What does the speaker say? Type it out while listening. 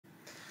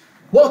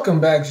Welcome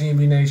back,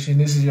 Gmb Nation.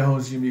 This is your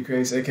host, Gmb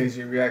Reacts, aka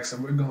Gmb Reacts,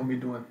 and we're going to be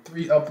doing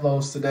 3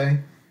 uploads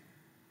today.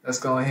 Let's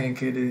go ahead and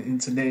get it in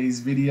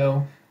today's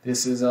video.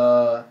 This is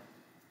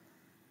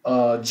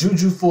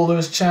Juju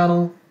Fuller's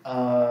channel.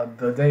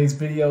 Today's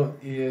video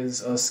is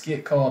a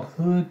skit called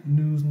Hood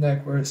News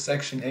Network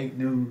Section 8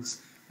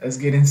 News. Let's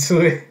get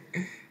into it.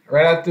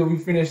 Right after we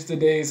finish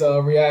today's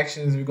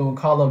reactions, we're going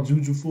to call up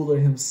Juju Fuller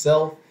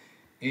himself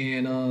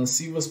and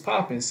see what's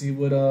popping, see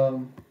what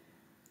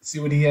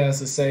he has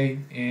to say,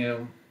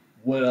 and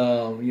what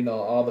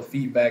all the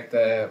feedback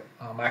that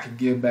I can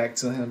give back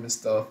to him and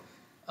stuff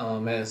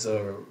as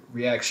a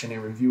reaction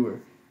and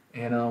reviewer.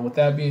 And with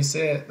that being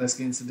said, let's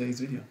get into today's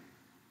video.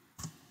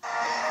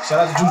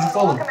 Shout out to Juju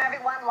Fuller. Welcome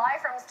everyone,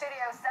 live from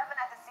Studio 7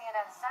 at the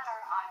CNN Center.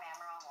 I'm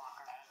Amron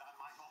Walker.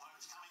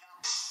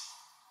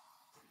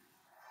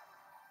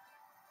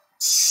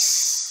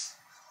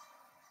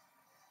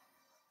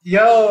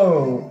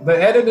 Yo,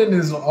 the editing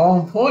is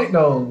on point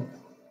though.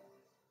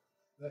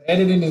 The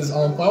editing is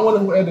on point. I wonder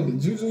who edited.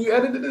 Juju, you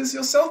edited this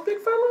yourself, big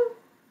fella?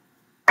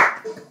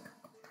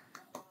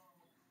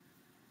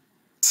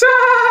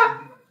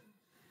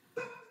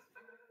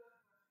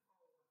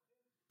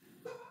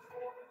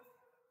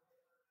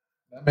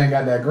 That man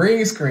got that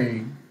green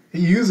screen.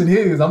 He using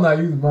his. I'm not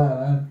using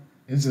mine.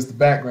 It's just the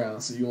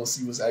background, so you won't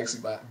see what's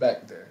actually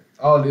back there.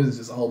 All it is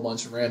just a whole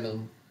bunch of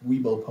random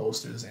Weibo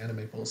posters,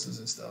 anime posters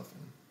and stuff,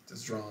 and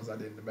just drawings I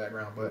did in the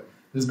background. But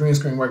this green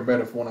screen worked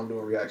better for when I'm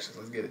doing reactions.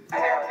 Let's get it. You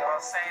know what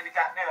I'm saying? They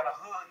got there the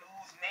Hood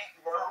News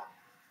Network,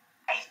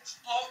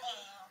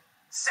 HNN,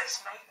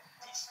 Section 8,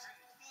 District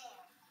N.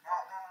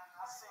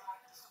 I say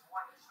like this is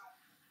one and two.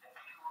 The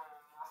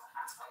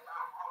I say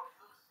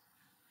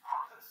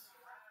all this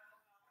shit,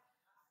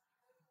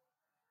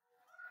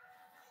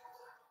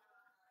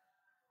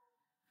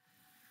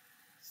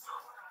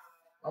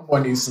 My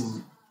boy needs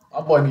some.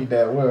 My boy need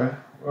that. Where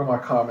my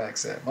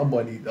Carmax at? My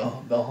boy need the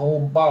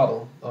whole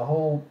bottle, the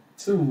whole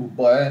tube,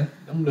 boy.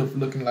 I'm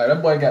looking like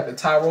that boy got the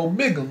Tyrone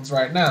Biggums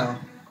right now.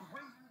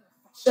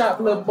 Shop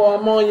lip boy,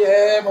 I'm on your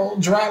ass, on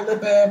dry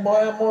lip ass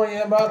boy, I'm on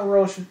your about to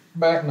roast you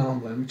back. No,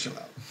 I'm letting me chill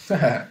out.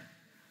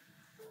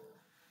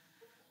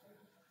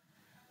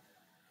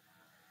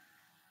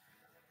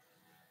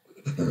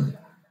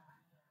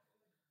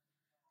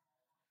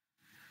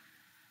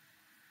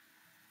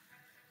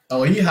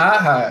 Oh, he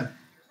high.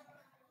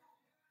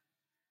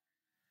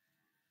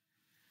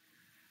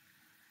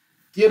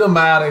 Get him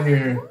out of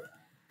here.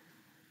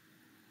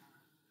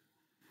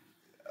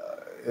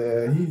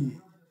 Yeah,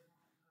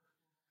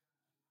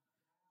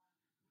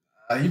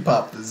 he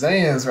popped the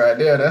Xans right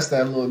there. That's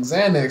that little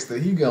Xanax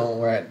that he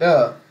going right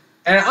there.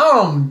 And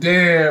I'm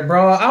dead,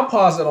 bro. I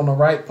paused it on the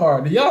right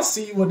part. Do y'all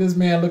see what this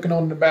man looking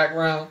on in the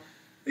background?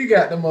 He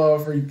got the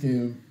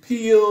motherfucking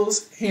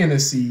pills,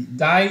 Hennessy,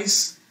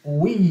 dice,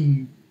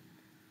 weed,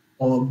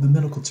 or the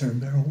medical term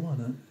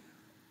marijuana.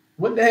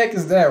 What the heck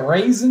is that?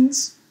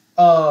 Raisins?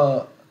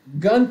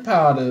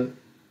 Gunpowder,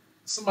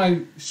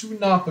 somebody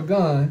shooting off a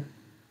gun,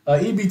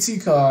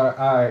 EBT card.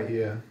 All right,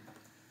 yeah.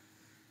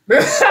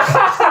 That's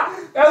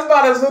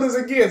about as good as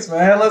it gets,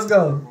 man. Let's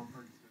go.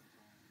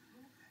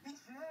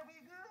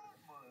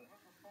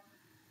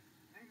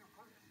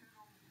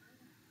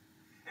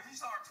 if you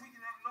start tweaking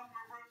out of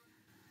nowhere, bro.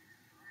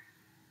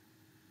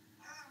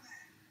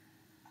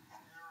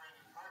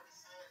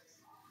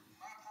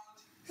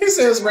 He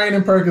says rain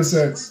and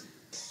Percocets.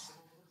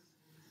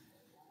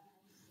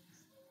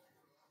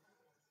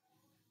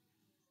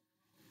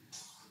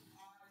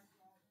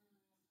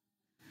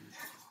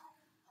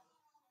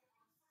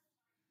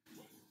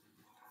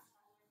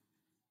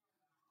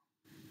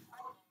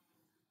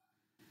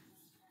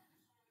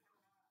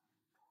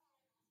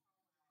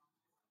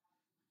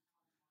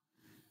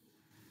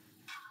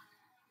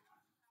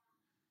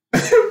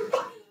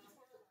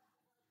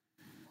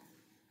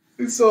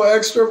 He's so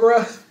extra,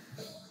 bro.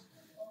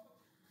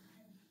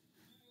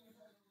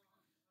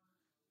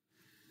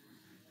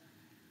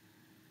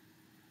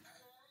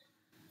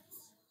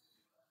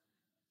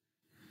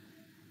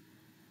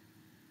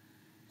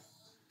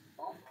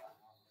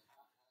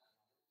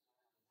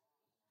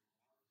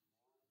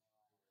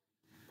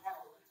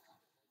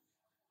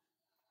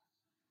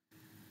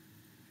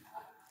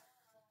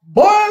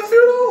 Boy, if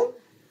you don't.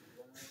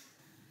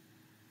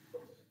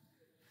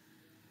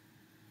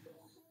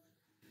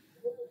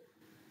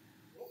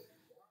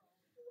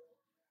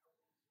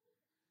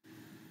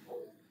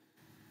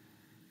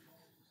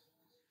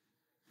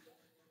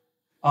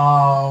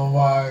 Oh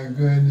my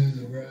goodness,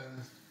 bro.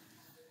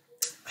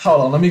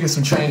 Hold on, let me get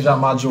some change out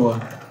my drawer.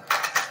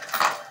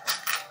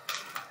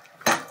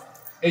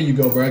 There you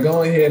go, bro.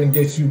 Go ahead and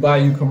buy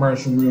you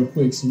commercial real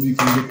quick so we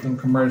can get them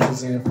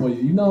commercials in for you.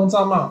 You know what I'm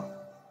talking about?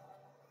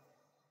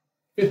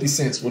 50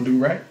 cents will do,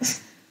 right?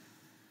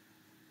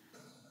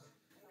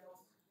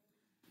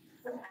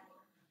 That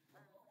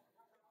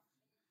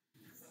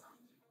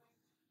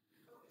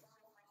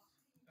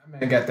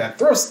man got that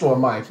thrift store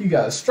mic. He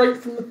got it straight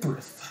from the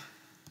thrift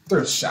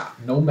shop.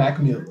 No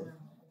Mac Miller.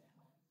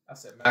 I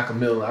said Mac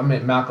Miller. I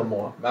meant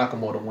Macklemore.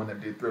 Macklemore, the one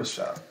that did thrift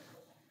shop.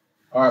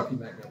 R.I.P.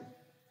 Mac Miller.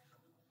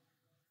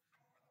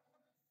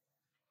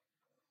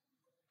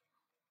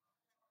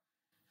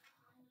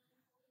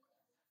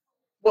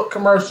 What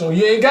commercial?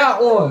 You ain't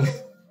got one.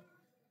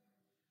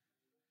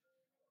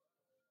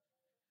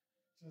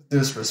 Just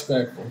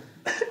disrespectful.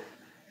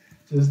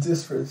 Just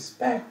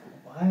disrespectful,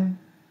 man.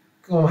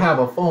 Gonna have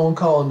a phone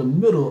call in the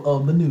middle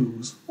of the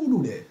news.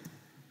 Who do that?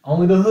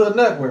 Only the Hood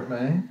Network,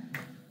 man.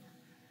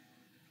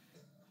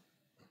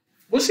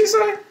 What'd she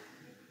say?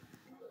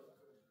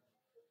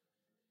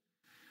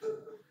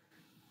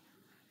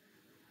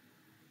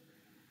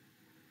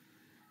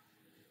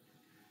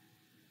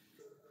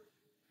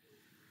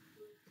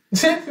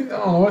 I don't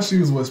know what she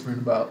was whispering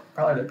about.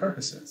 Probably the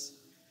Percocets.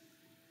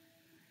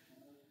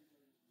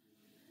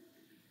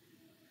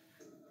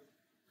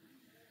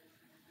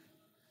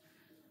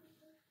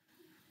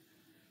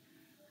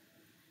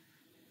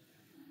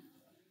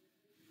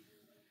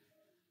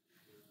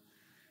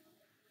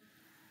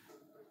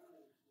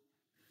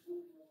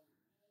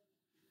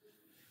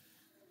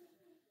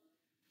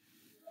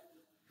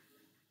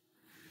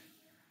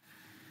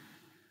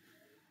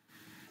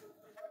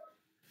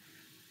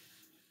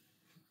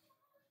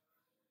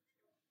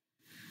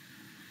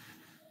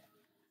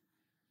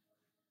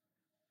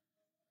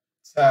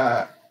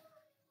 Uh,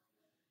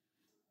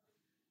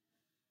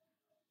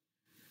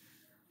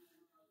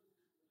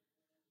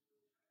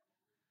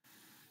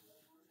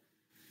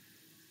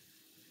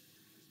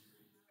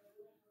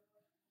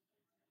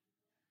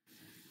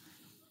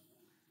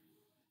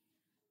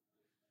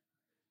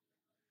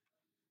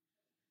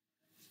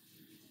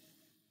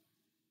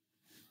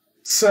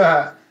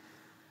 uh,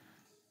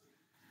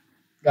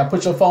 gotta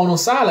put your phone on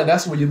silent.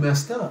 That's where you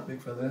messed up, big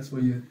fella. That's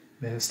where you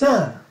messed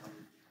up.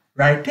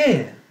 Right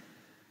there.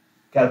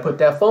 Gotta put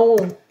that phone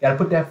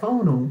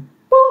on.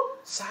 Boop.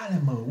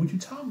 Silent mode. What you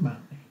talking about?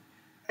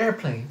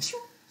 Airplane.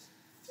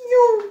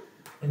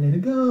 And let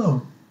it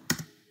go.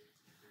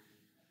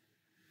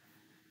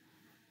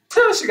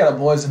 She got a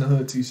Boys in the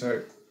Hood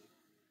t-shirt.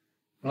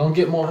 I don't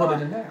get more hooded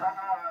than that.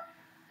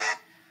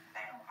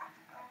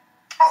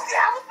 Oh yeah,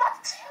 I was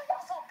about to tell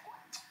y'all something.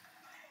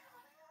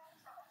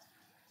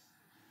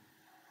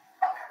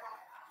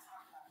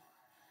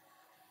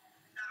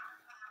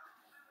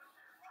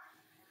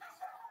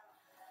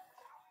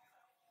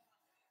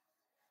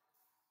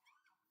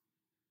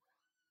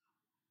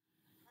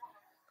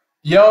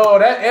 Yo,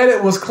 that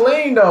edit was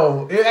clean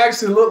though. It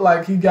actually looked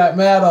like he got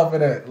mad off of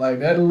that. Like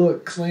that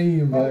looked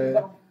clean,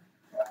 man.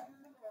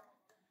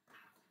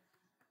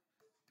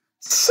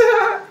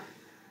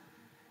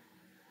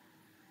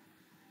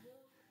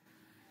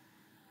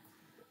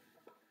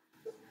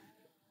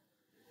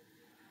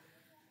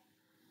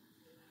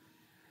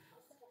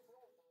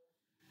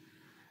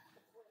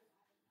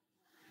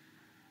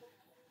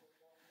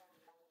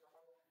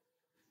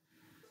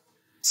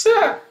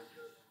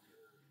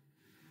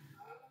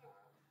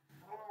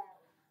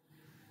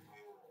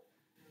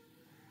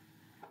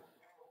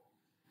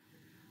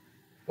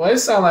 Well, it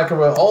sounded like an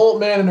old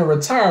man in a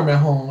retirement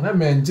home. That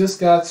man just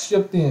got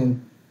shipped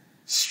in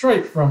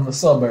straight from the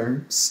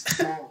suburbs.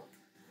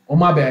 Oh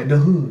my bad, the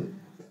hood.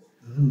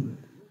 The hood.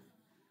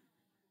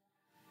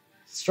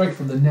 Straight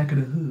from the neck of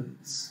the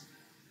hoods.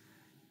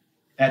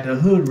 At the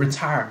hood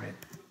retirement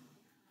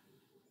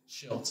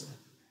shelter.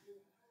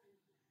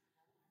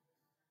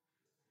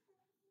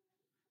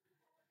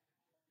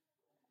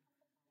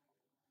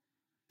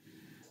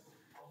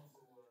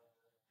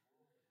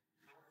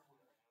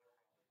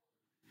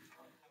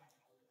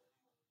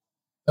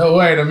 Oh,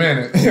 wait a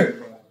minute.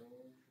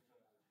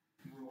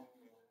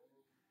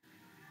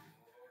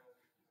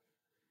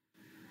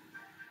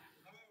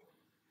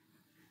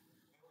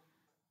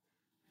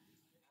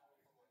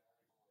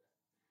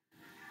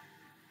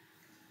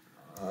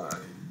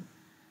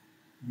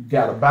 You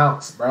gotta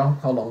bounce, bro.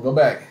 Hold on, go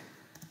back.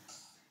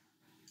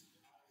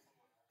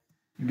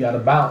 You gotta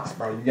bounce,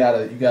 bro. You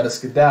gotta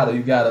skedaddle.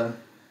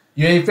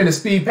 You ain't finna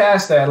speed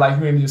past that like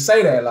you ain't just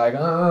say that. Like,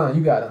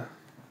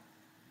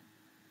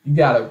 you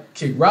gotta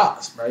kick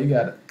rocks, bro. You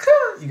gotta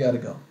go. You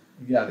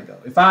gotta go.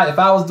 If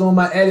I was doing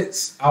my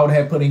edits, I would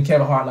have put in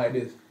Kevin Hart like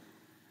this.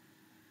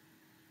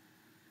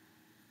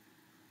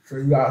 So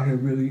you out here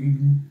really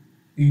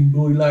eating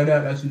booty like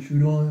that? That's what you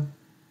doing?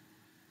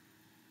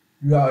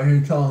 You out here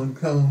telling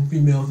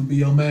females to be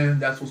your man?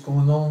 That's what's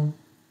going on?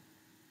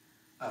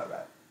 All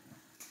right.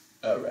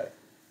 All right.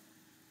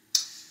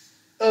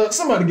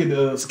 Somebody get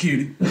the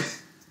security.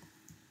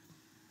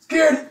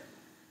 Security.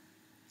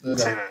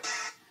 Okay.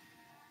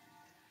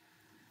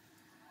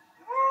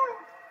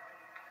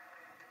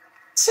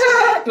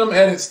 Them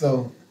edits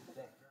though.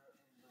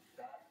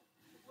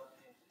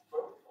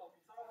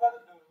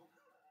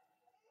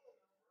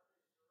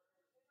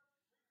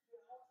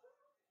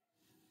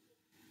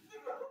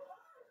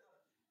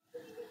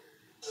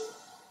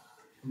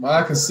 But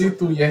I can see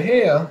through your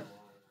hair.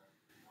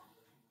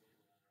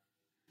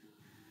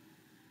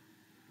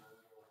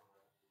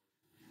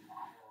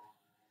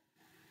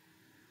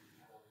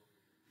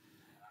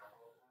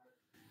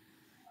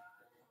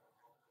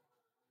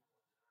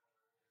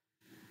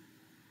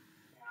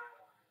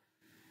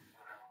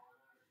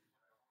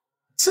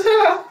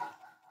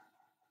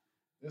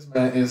 This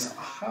man is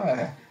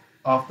high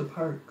off the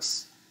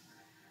perks.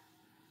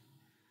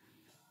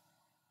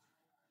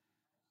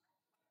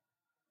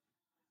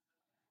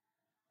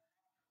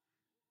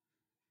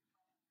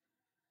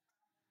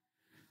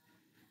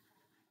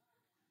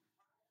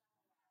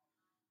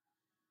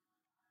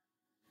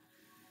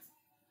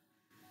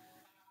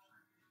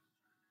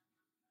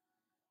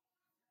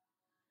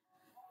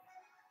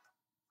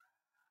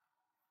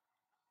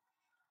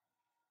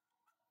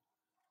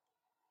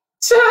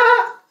 Cha!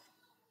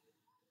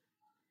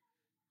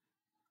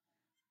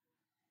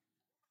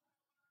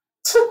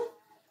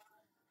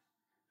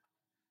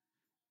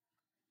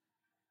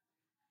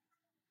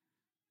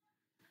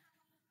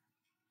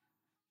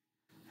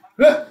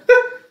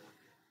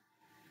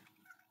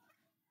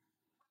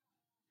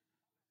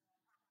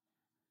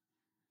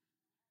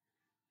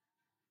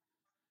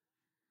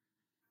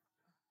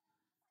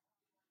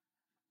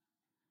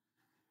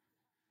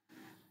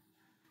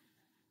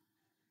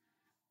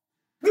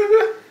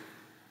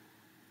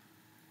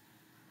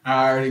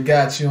 I already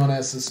got you on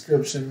that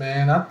subscription,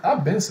 man.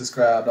 I've been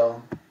subscribed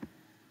though.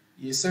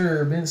 Yes,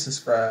 sir. Been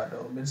subscribed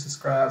though. Been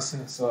subscribed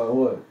since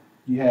what?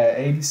 You had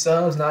 80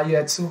 subs. Now you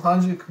at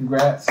 200.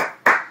 Congrats.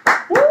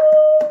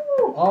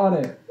 Woo! All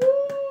that.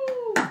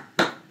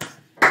 Woo!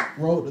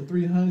 Rolled to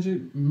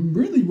 300.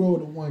 Really rolled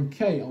to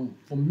 1K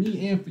for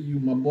me and for you,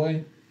 my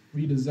boy.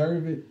 We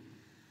deserve it.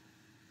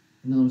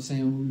 You know what I'm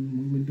saying?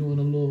 We've been doing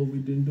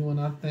we've been doing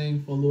our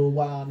thing for a little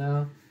while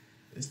now.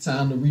 It's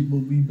time to reap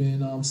what we've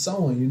been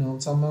sowing, you know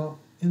what I'm talking about?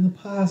 In the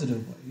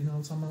positive way, you know what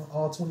I'm talking about?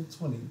 All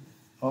 2020,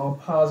 all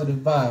positive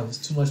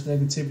vibes. Too much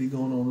negativity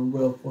going on in the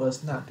world for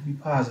us not to be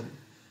positive.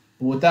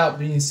 But with that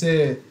being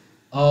said,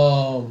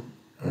 that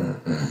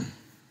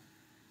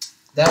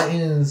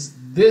ends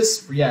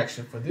this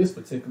reaction for this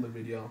particular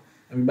video.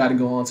 And we're about to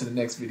go on to the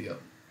next video.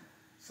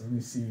 So let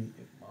me see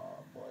if my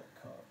boy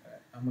called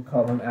back. I'm going to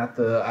call him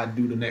after I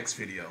do the next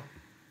video.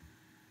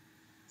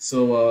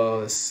 So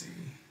let's see.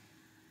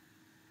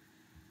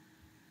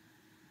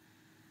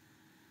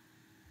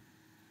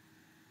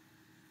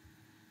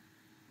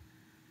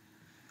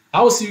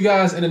 I will see you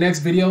guys in the next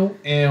video,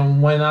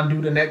 and when I do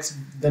the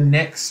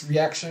next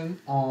reaction,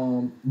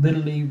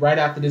 literally right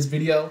after this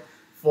video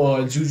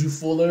for Juju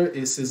Fuller,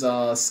 it's his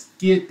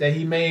skit that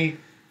he made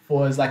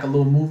for his like a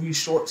little movie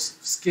short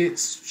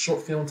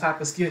film type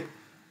of skit,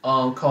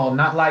 called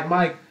Not Like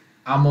Mike.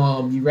 I'm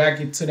gonna be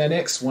reacting to that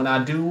next. When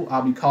I do,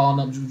 I'll be calling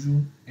up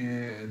Juju,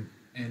 and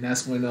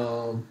that's when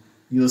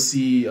you'll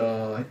see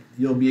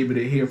you'll be able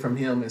to hear from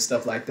him and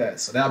stuff like that.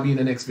 So that'll be in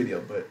the next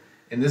video, but.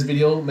 In this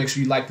video, make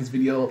sure you like this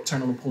video,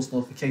 turn on the post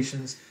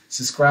notifications,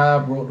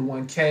 subscribe, roll to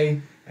 1K,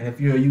 and if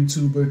you're a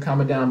YouTuber,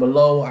 comment down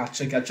below. I'll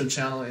check out your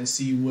channel and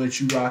see what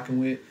you rocking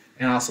with,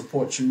 and I'll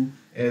support you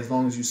as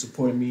long as you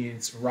support me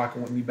and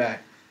rocking with me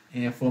back.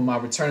 And for my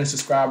returning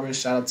subscribers,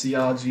 shout out to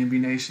y'all, Gmb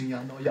Nation.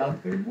 Y'all know y'all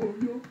big boy,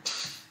 yo.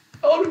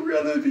 All the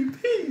real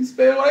MVPs,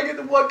 man. When I get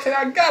to 1K,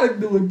 I gotta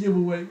do a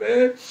giveaway,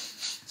 man.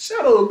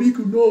 Shout out to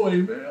Miku Norway,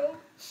 man.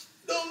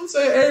 Don't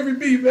say Avery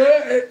B, man.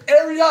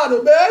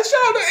 Ariana, man.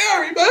 Shout out to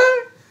Ari,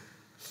 man.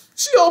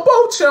 She on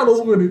both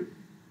channels with it.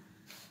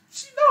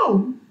 She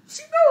know.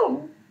 She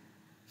know.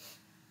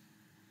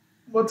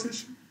 What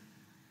tissue?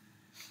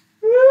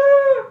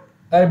 Yeah.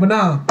 Hey, but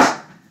now,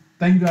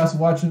 thank you guys for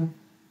watching.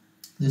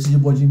 This is your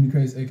boy Gmb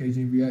Crazy, aka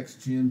Gmb Reacts.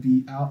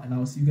 GMB out, and I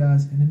will see you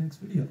guys in the next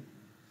video.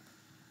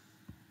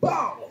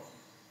 Wow.